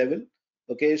employment level.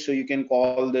 Okay, so you can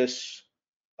call this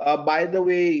by the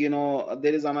way,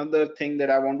 there is another thing that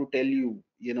I want to tell you.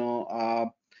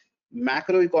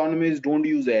 Macroeconomists don't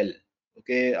use L.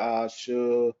 Okay,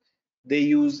 so they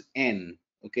use N.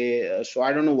 Okay, so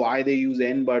I don't know why they use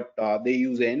N, but they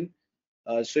use N.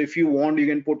 So if you want, you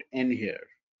can put N here.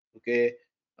 Okay,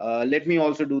 let me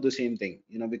also do the same thing,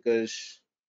 because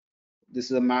this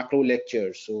is a macro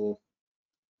lecture. So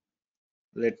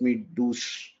let me do,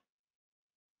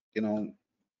 you know,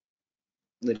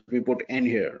 let me put N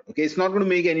here. Okay, it's not going to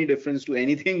make any difference to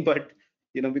anything, but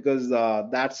because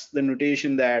that's the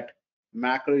notation that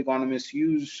macroeconomists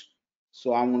use,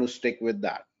 so I'm going to stick with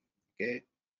that. Okay,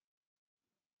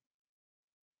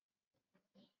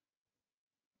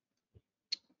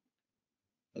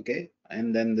 okay,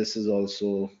 and then this is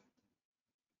also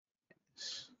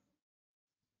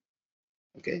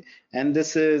okay, and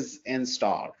this is N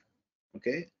star.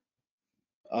 Okay,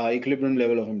 equilibrium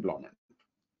level of employment.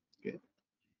 Okay,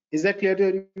 is that clear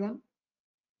to everyone?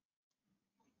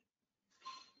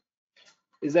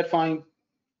 Is that fine?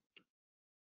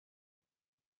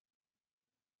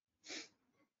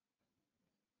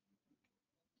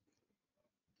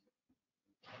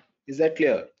 Is that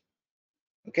clear?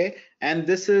 Okay, and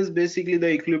this is basically the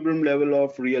equilibrium level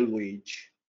of real wage.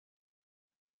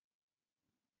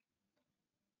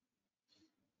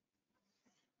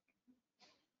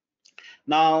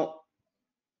 Now,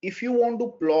 if you want to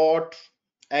plot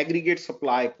aggregate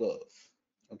supply curve,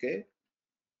 okay,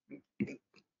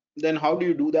 then how do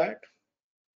you do that?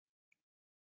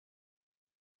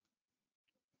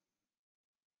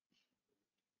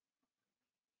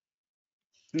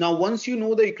 Now, once you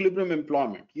know the equilibrium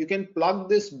employment, you can plug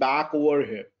this back over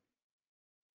here,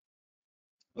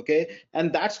 okay,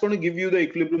 and that's going to give you the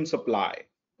equilibrium supply,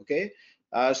 okay.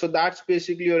 So that's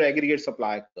basically your aggregate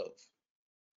supply curve.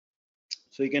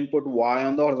 So you can put y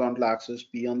on the horizontal axis,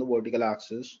 p on the vertical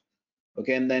axis,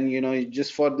 okay, and then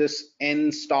just for this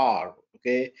n star,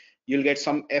 okay, you'll get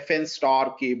some fn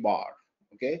star k bar,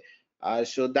 okay.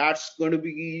 So that's going to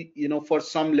be for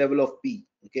some level of p,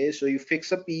 okay. So you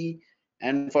fix a p,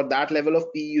 and for that level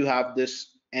of p you have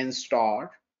this n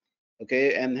star,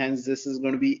 okay, and hence this is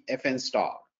going to be fn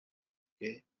star,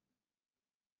 okay.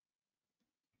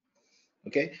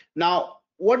 Okay, now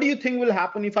what do you think will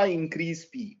happen if I increase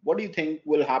p? What do you think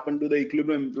will happen to the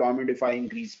equilibrium employment if I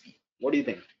increase p? What do you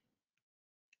think?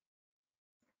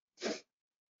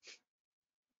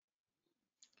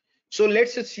 So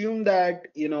let's assume that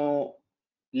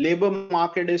labor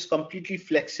market is completely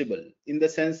flexible in the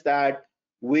sense that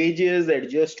wages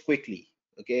adjust quickly,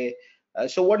 okay.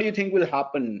 So what do you think will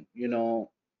happen,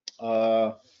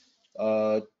 uh,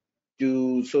 uh,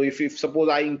 so if suppose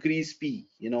I increase p,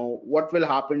 what will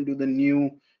happen to the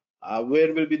new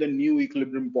where will be the new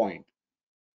equilibrium point?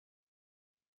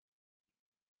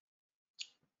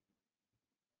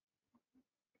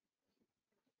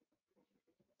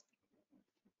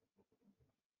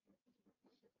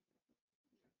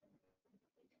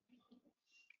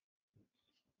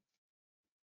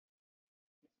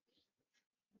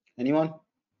 Anyone?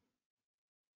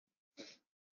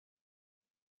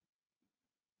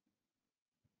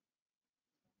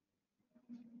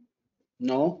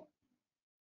 No.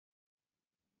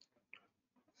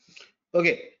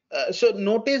 Okay, so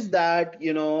notice that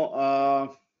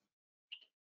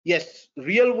yes,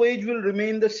 real wage will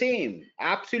remain the same,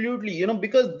 absolutely,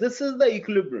 because this is the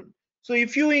equilibrium. So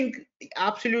if you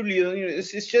absolutely,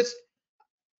 it's just,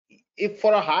 if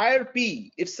for a higher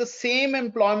p it's the same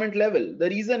employment level. The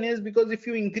reason is because if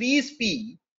you increase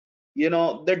p,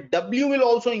 the w will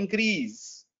also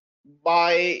increase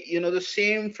by the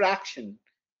same fraction,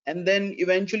 and then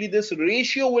eventually this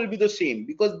ratio will be the same,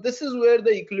 because this is where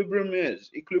the equilibrium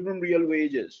is, equilibrium real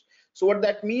wages. So what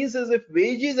that means is if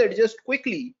wages adjust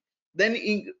quickly, then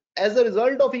as a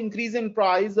result of increase in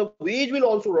price, the wage will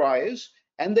also rise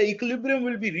and the equilibrium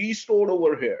will be restored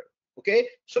over here, okay.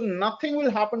 So nothing will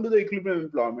happen to the equilibrium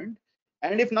employment,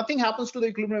 and if nothing happens to the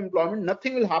equilibrium employment,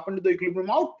 nothing will happen to the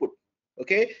equilibrium output,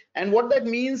 okay. And what that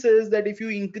means is that if you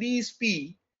increase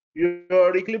p,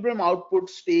 your equilibrium output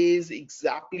stays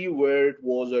exactly where it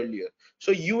was earlier.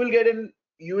 So you will get an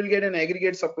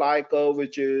aggregate supply curve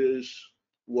which is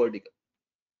vertical.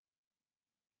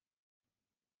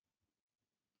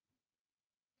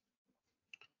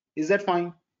 Is that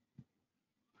fine?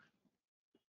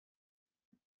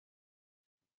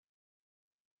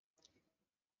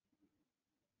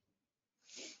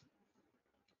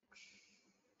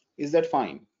 Is that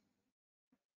fine?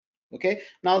 Okay,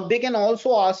 now they can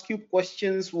also ask you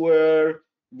questions where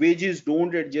wages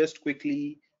don't adjust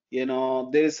quickly,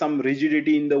 there is some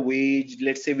rigidity in the wage,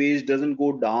 let's say wage doesn't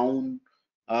go down,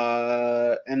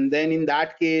 and then in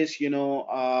that case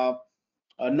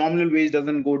nominal wage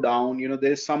doesn't go down,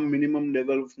 there's some minimum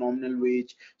level of nominal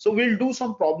wage. So we'll do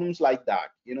some problems like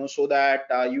that, so that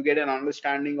you get an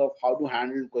understanding of how to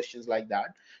handle questions like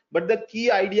that. But the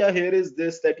key idea here is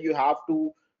this, that you have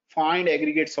to find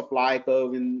aggregate supply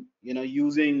curve in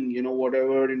using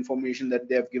whatever information that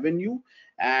they have given you,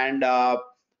 and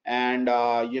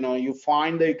you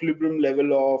find the equilibrium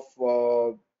level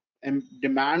of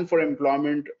demand for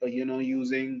employment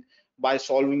using by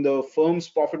solving the firm's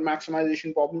profit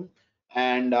maximization problem,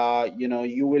 and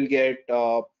you will get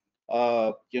the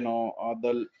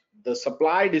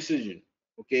supply decision,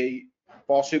 okay,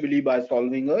 possibly by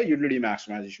solving a utility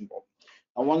maximization problem.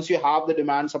 Now once you have the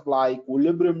demand supply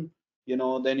equilibrium,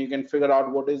 then you can figure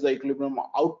out what is the equilibrium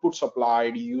output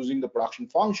supplied using the production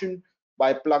function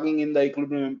by plugging in the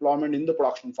equilibrium employment in the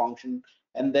production function.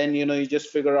 And then you just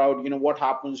figure out what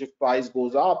happens if price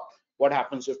goes up, what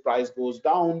happens if price goes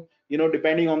down,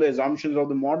 depending on the assumptions of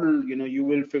the model. You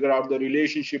will figure out the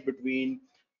relationship between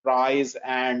price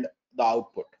and the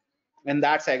output, and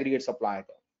that's aggregate supply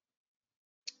curve.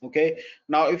 Okay,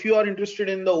 now if you are interested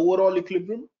in the overall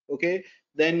equilibrium, okay,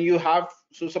 then you have,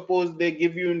 so suppose they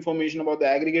give you information about the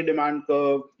aggregate demand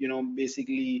curve,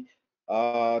 basically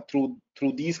through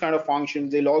these kind of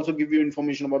functions. They'll also give you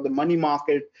information about the money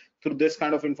market through this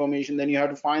kind of information. Then you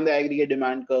have to find the aggregate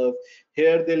demand curve.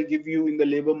 Here they'll give you in the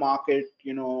labor market,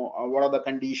 what are the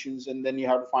conditions, and then you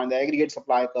have to find the aggregate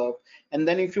supply curve. And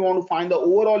then if you want to find the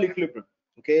overall equilibrium,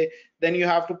 okay, then you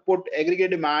have to put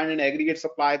aggregate demand and aggregate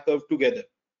supply curve together.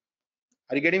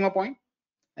 Are you getting my point?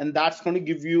 And that's going to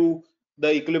give you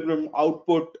the equilibrium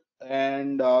output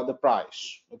and the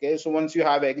price. Okay, so once you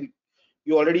have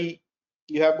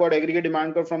you have got aggregate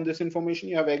demand curve from this information,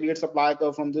 you have aggregate supply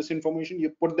curve from this information, you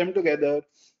put them together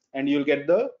and you'll get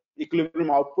the equilibrium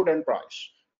output and price.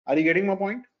 Are you getting my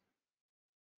point?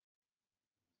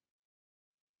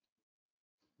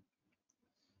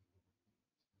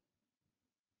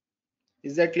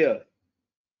 Is that clear?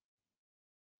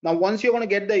 Now once you're going to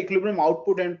get the equilibrium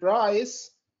output and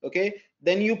price, okay,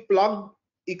 then you plug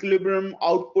equilibrium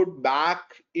output back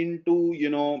into,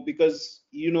 because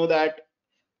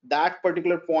that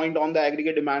particular point on the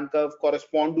aggregate demand curve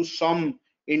correspond to some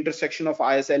intersection of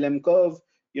ISLM curve,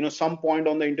 some point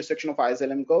on the intersection of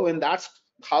ISLM curve, and that's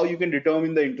how you can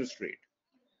determine the interest rate.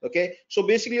 Okay, so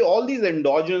basically all these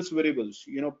endogenous variables,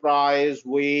 price,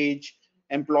 wage,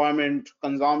 employment,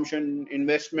 consumption,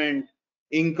 investment,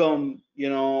 income,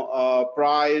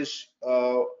 price,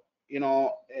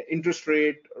 interest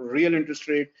rate, real interest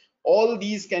rate, all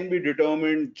these can be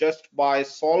determined just by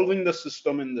solving the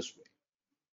system in this way.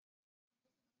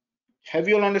 Have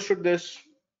you all understood this?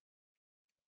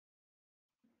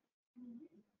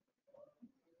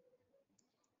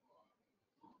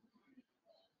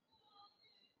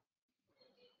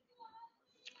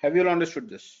 Have you all understood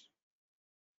this?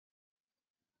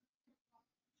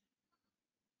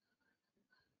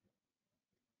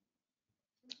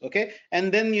 Okay,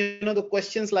 and then the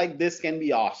questions like this can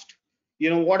be asked.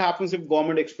 What happens if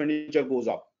government expenditure goes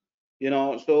up?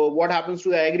 So what happens to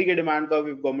the aggregate demand curve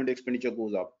if government expenditure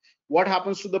goes up? What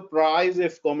happens to the price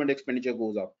if government expenditure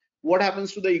goes up? What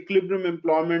happens to the equilibrium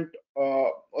employment,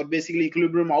 or basically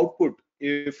equilibrium output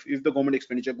if the government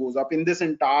expenditure goes up in this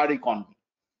entire economy?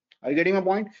 Are you getting my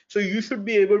point? So you should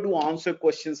be able to answer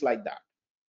questions like that.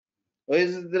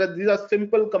 These are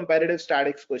simple comparative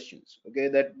statics questions, okay,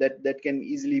 that can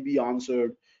easily be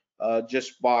answered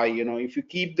just by, if you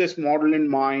keep this model in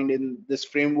mind, in this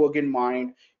framework in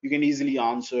mind, you can easily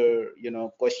answer,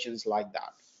 questions like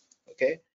that. Okay.